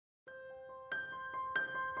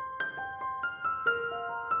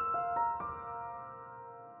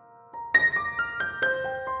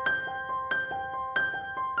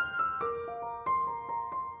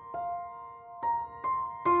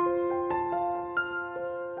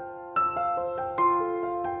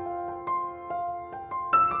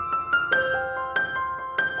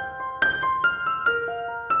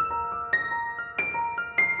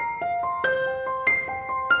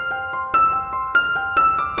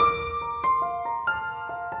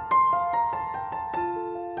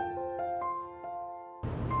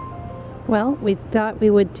Well, we thought we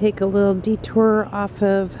would take a little detour off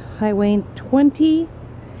of Highway 20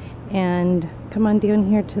 and come on down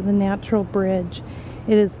here to the Natural Bridge.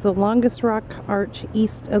 It is the longest rock arch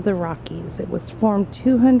east of the Rockies. It was formed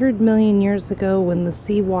 200 million years ago when the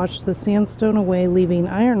sea washed the sandstone away, leaving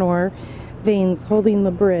iron ore veins holding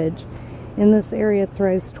the bridge. In this area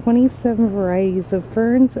thrives 27 varieties of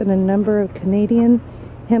ferns and a number of Canadian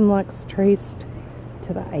hemlocks traced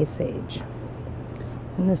to the Ice Age.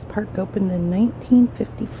 And this park opened in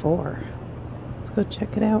 1954. Let's go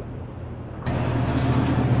check it out.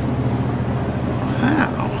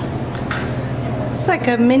 Wow. It's like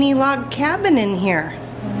a mini log cabin in here.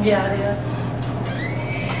 Yeah, it is.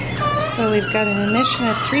 So we've got an admission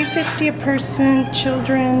of $3.50 a person,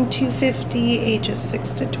 children $2.50, ages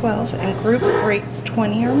 6 to 12, and group rates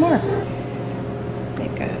 20 or more.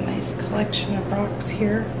 They've got a nice collection of rocks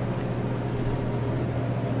here.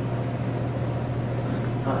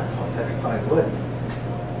 Oh, that's all petrified wood.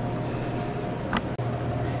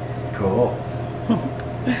 Cool.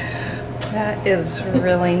 That is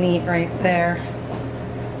really neat right there.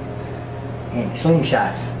 And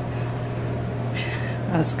slingshot.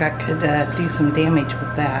 Scott could do some damage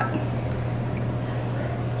with that.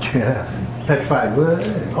 Yeah, petrified wood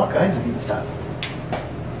and all kinds of neat stuff.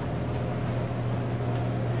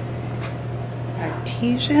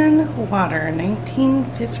 Artesian water,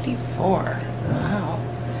 1954. Wow.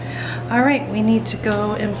 All right, we need to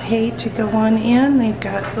go and pay to go on in. They've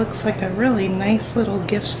got, looks like a really nice little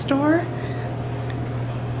gift store.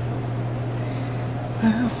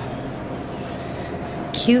 Wow.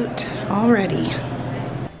 Cute already.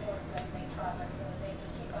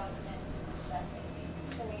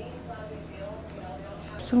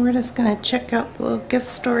 So we're just gonna check out the little gift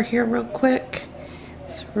store here real quick.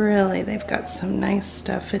 It's really, they've got some nice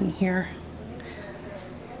stuff in here.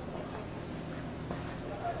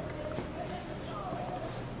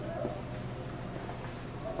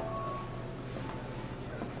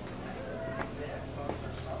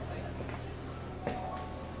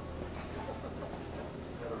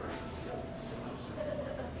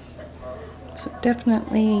 So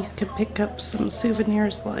definitely you could pick up some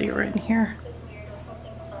souvenirs while you're in here.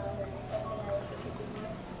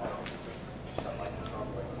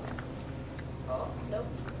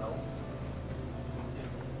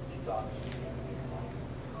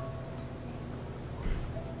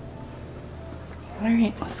 All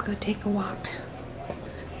right, let's go take a walk.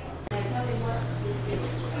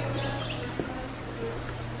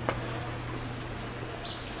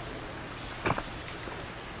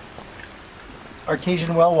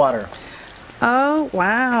 Artesian well water. Oh,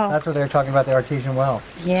 wow. That's what they're talking about, the artesian well.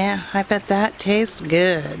 Yeah, I bet that tastes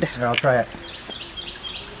good. Here, I'll try it.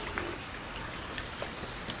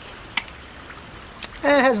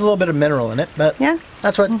 It has a little bit of mineral in it, but Yeah.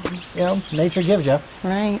 that's what, you know, nature gives you.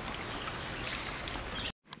 Right.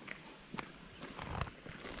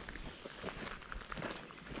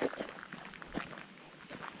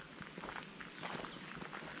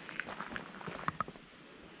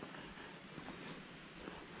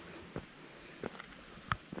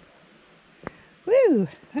 Woo,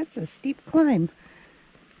 that's a steep climb.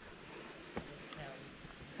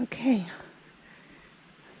 Okay.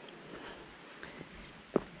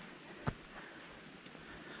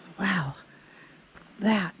 Wow,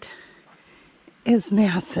 that is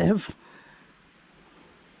massive.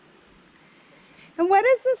 And what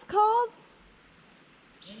is this called?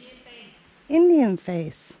 Indian face. Indian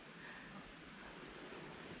face.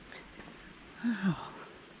 Wow.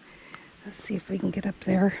 Let's see if we can get up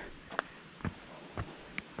there.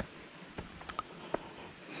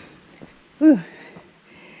 Ooh.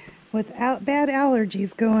 Without bad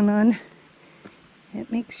allergies going on,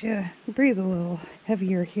 it makes you breathe a little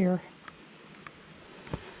heavier here.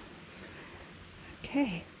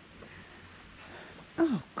 Okay.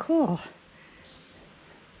 Oh, cool.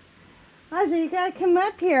 Aja, you gotta come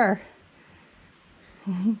up here.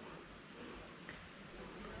 Well,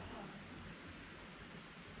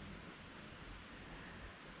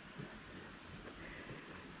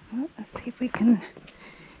 let's see if we can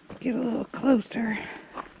get a little closer.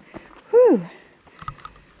 Whew.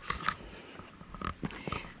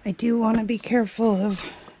 I do want to be careful of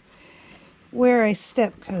where I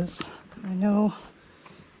step because I know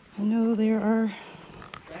there are,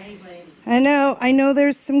 I know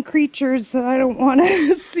there's some creatures that I don't want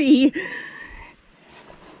to see.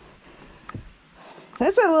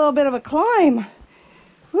 That's a little bit of a climb.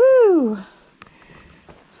 Woo!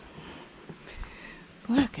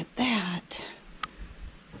 Look at that.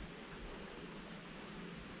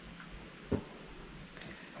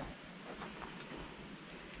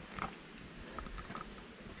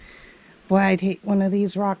 Boy, I'd hate one of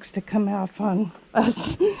these rocks to come off on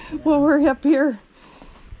us while we're up here.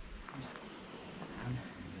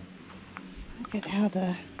 Look at how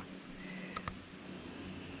the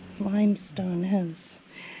limestone has...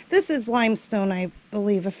 This is limestone, I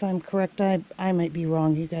believe, if I'm correct. I might be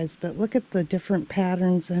wrong, you guys, but look at the different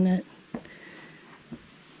patterns in it.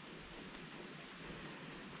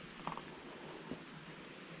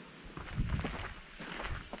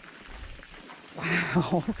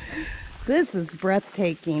 Wow, this is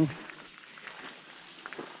breathtaking.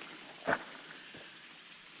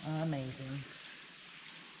 Amazing.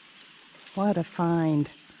 What a find.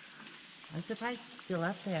 I'm surprised it's still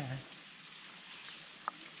up there.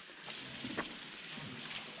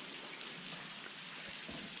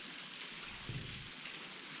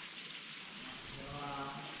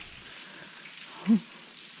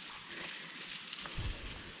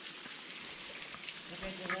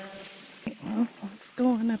 Well, let's go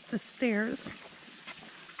on up the stairs.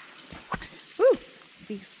 Woo,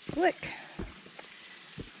 be slick.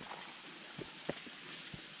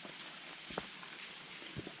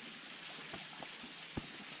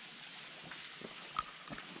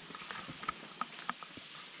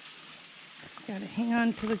 Gotta hang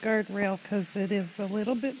on to the guardrail because it is a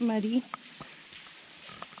little bit muddy.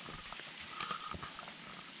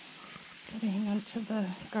 Gotta hang on to the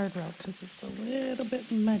guardrail because it's a little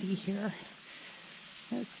bit muddy here.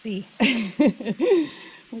 Let's see.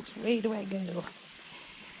 Which way do I go?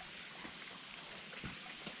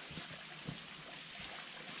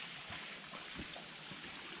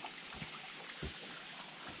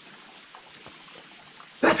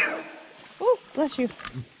 Oh, bless you.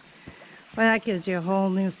 Well, that gives you a whole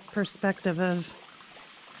new perspective of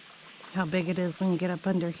how big it is when you get up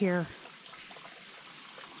under here.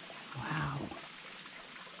 Wow.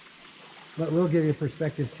 What will give you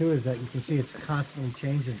perspective too is that you can see it's constantly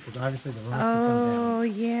changing because obviously the rocks have come down. Oh,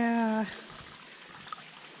 yeah.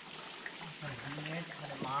 Weird,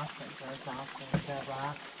 kind of moss that grows off the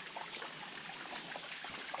rock.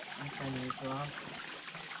 That's unusual.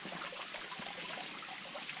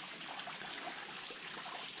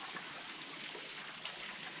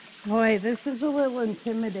 Boy, this is a little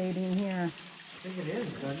intimidating here. I think it is,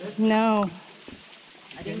 doesn't it? No.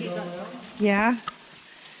 I think it goes. Yeah,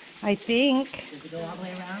 I think. Does it go all the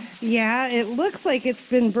way around? Yeah, it looks like it's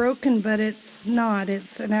been broken, but it's not.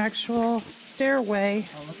 It's an actual stairway.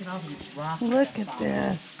 Oh, look at all these rocks. Look at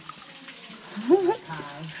this.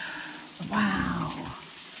 High. Wow.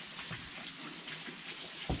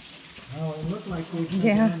 Oh, it looked like we came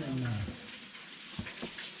Yeah. in and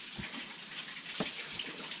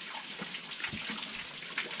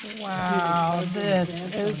Wow,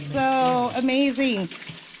 this is so amazing.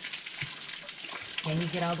 Can you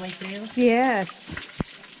get all the way through? Yes.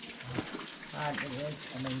 God, it is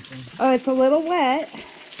amazing. Oh, it's a little wet.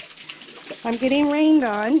 I'm getting rained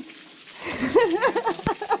on.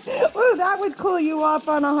 Ooh, that would cool you off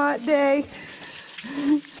on a hot day.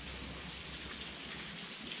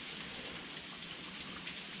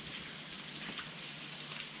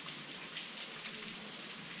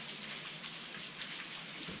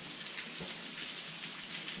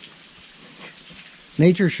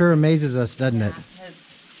 nature sure amazes us, doesn't it?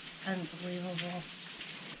 It's unbelievable.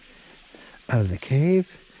 Out of the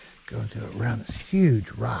cave, going to around this huge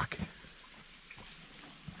rock.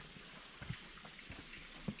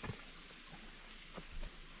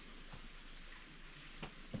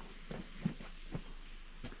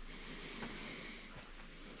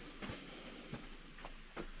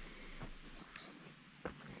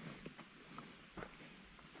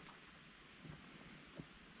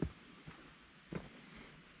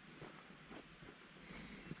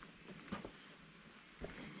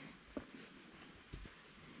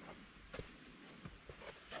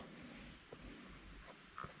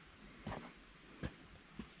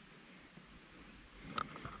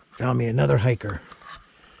 Found me another hiker.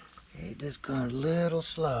 He just going a little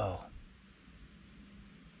slow.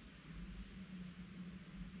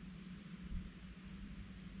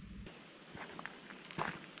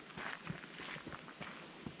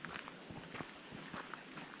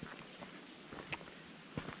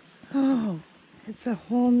 Oh, it's a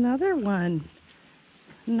whole nother one.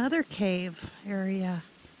 Another cave area.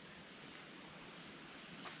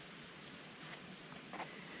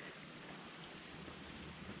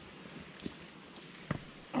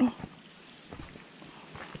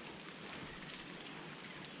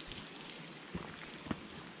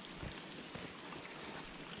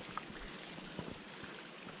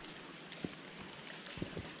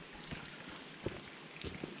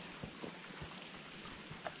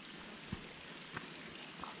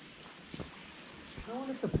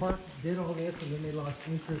 think the park did all this and then they lost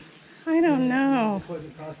interest. I don't know. This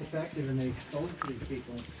wasn't cost effective and they sold it to these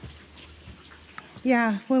people.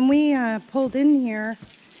 Yeah, when we pulled in here,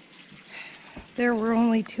 there were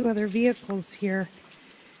only 2 other vehicles here.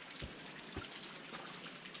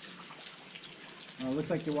 It looks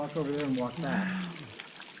like you walk over there and walk back. Wow.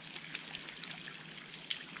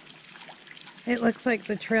 It looks like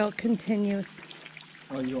the trail continues.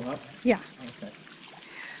 Oh, you go up? Yeah. Okay.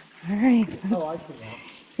 All right. Oh, I see that.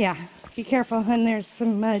 Yeah. Be careful when there's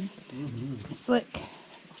some mud. Slick.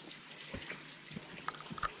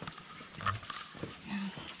 Yeah,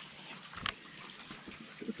 let's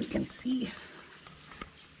see if we can see.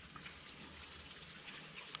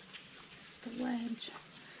 It's the ledge.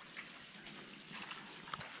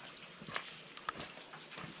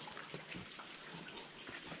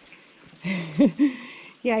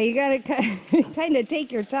 Yeah, you gotta kind of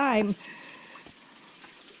take your time.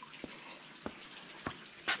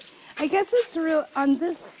 I guess it's real on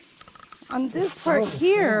this part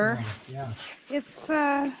here. Yeah. It's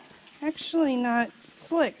actually not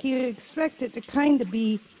slick. You expect it to kind of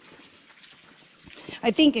be.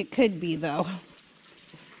 I think it could be though.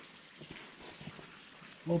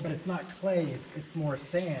 Well, but it's not clay. It's more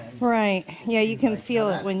sand. Right. Yeah, you can feel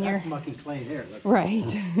it when you're. That's mucky clay there. Look.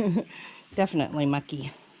 Right. Definitely mucky.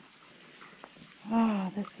 Oh,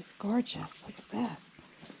 this is gorgeous. Look at this.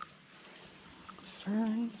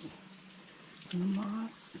 Ferns,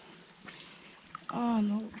 moss. Oh,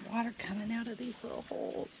 and the water coming out of these little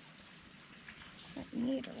holes. Is that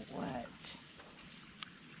neat or what?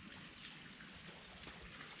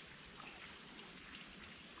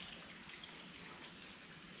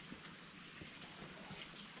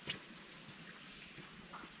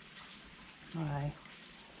 Hi.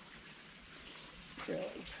 It's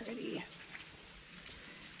really pretty.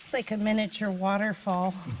 It's like a miniature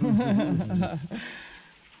waterfall. Oh,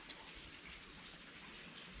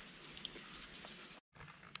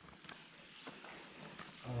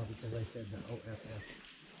 because I said the OFF.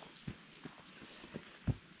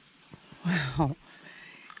 Wow.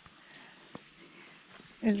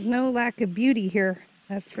 There's no lack of beauty here,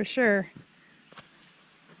 that's for sure.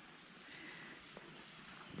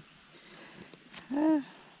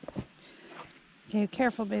 Okay,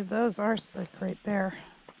 careful, babe. Those are slick right there.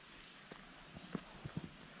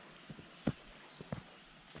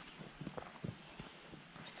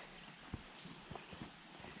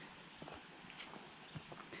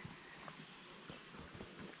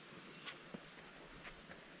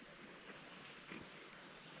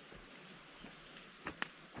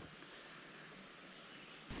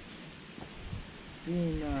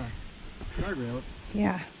 Seeing guardrails.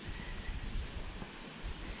 Yeah.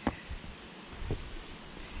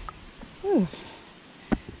 Ooh.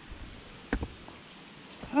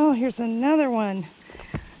 Oh, here's another one.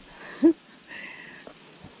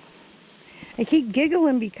 I keep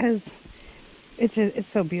giggling because it's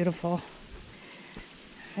so beautiful.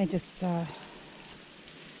 I just I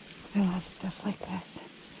love stuff like this.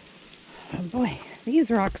 Oh boy, these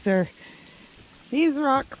rocks are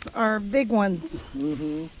big ones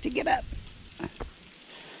to get up.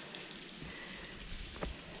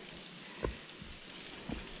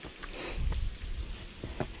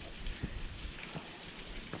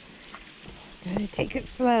 Gotta take it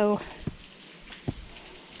slow.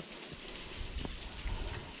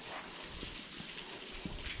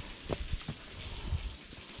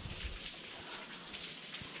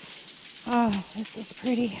 Oh, this is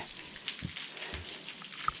pretty.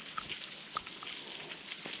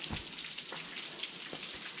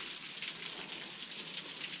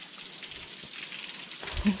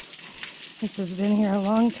 This has been here a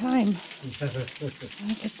long time. Look at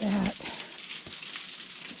that.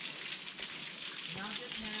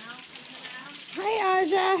 Hi,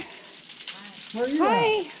 Aja. Where are you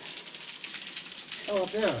Hi. at? Oh, up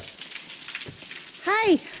there.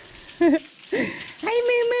 Hi. Hi,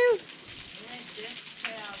 Moo Moo. This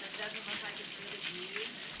trail that doesn't look like it's really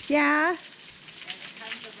used, Yeah. and it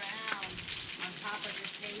comes around on top of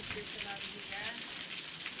this hay system over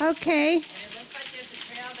here. Okay. And it looks like there's a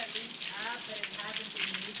trail that leads up, but it hasn't been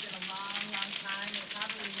used in a long, long time. It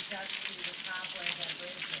probably leads up to the top where the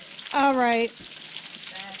bridge is. All right.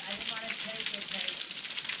 But I didn't want to take it because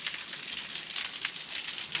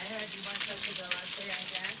I heard you weren't supposed to go up there, I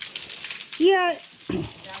guess. Yeah.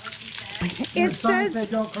 Is that what you said? It Sign says.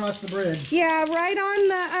 don't cross the bridge. Yeah, right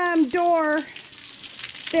on the door,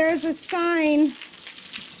 there's a sign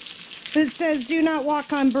that says "Do not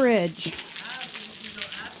walk on bridge."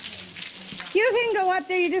 You can go up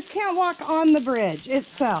there, you just can't walk on the bridge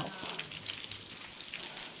itself.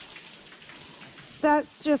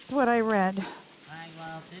 That's just what I read. Alright,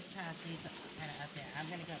 well, this path leads kind of up there. I'm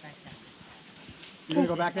going to go back down this path. You're going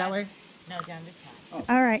to go back that way? No, down this path. Oh.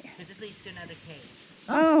 All right. Because this leads to another cave.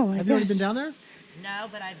 Oh my Have you already gosh. been down there? No,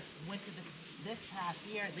 but I went to this path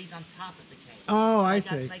here. It leads on top of the cave. Oh, I Like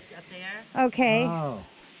see. Like up there. Okay. Oh.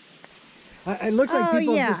 It looks like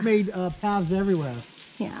people yeah. have just made paths everywhere.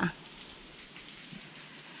 Yeah.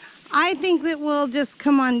 I think that we'll just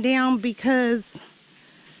come on down because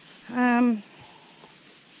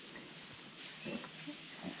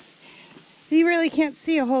you really can't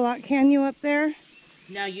see a whole lot, can you, up there?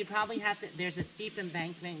 No, you'd probably have to. There's a steep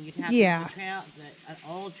embankment. You'd have Yeah. to trail, an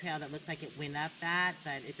old trail that looks like it went up that,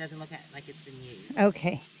 but it doesn't look like it's been used.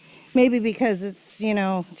 Okay. Maybe because it's, you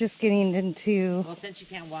know, just getting into... Well, since you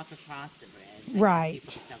can't walk across the bridge, Right.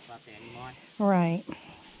 people just don't go up there anymore. Right.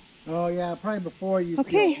 Oh, yeah, probably before you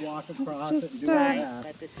Okay, walk let's across it just, and do all that.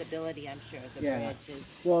 But the stability, I'm sure, of the Yeah. bridge is.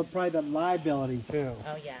 Well, probably the liability, too.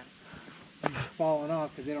 Oh yeah. Falling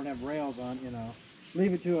off because they don't have rails on, you know.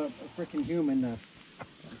 Leave it to a freaking human to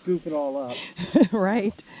goof it all up.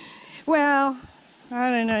 Right. Well,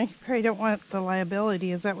 I don't know. You probably don't want the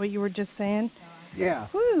liability. Is that what you were just saying? Yeah.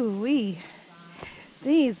 Woo-wee.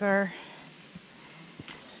 These are...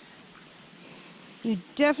 You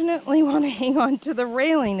definitely want to hang on to the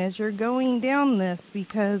railing as you're going down this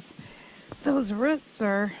because those roots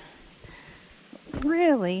are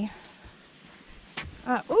really...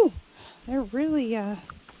 they're really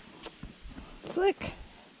slick.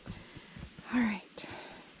 All right.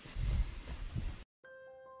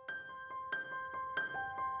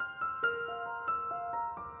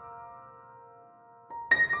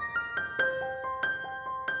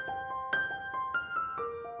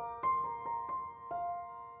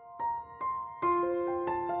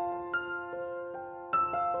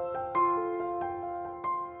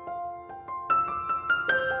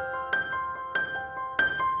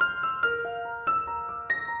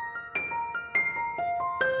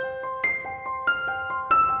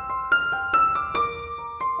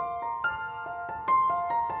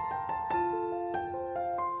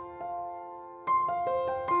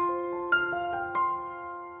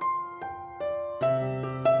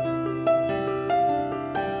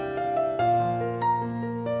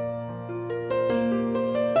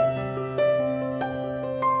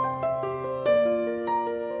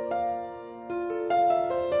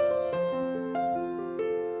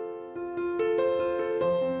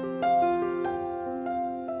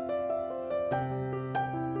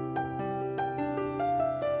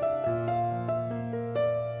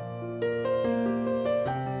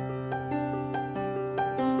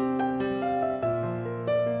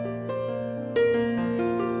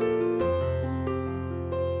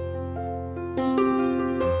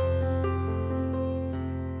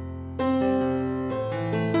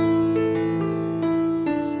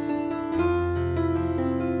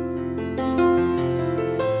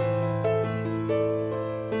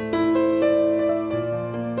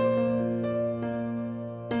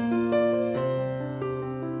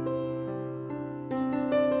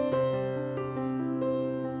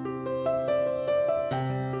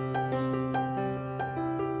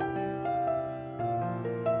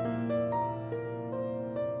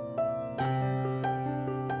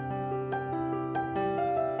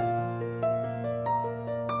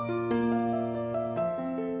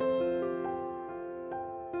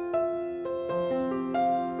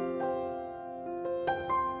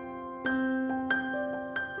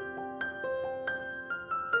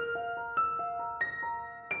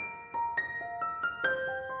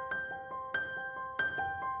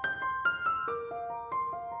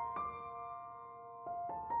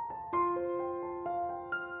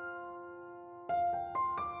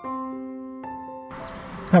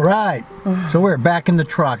 All right. So we're back in the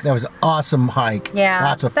truck. That was an awesome hike. Yeah,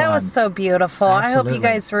 Lots of fun. that was so beautiful. I hope you Absolutely.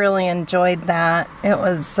 guys really enjoyed that. It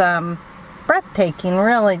was breathtaking,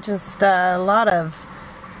 really. Just a lot of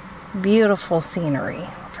beautiful scenery,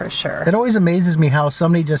 for sure. It always amazes me how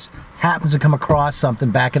somebody just happens to come across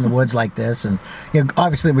something back in the woods like this. And you know,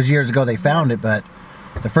 obviously it was years ago they found it, but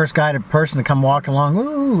the first person to come walking along,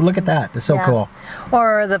 ooh, look at that. It's so cool.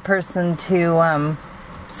 Or the person to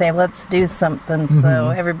say, let's do something so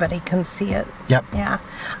everybody can see it. Yep. Yeah.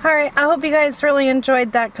 All right. I hope you guys really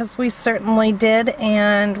enjoyed that because we certainly did.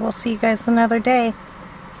 And we'll see you guys another day.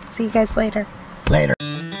 See you guys later. Later.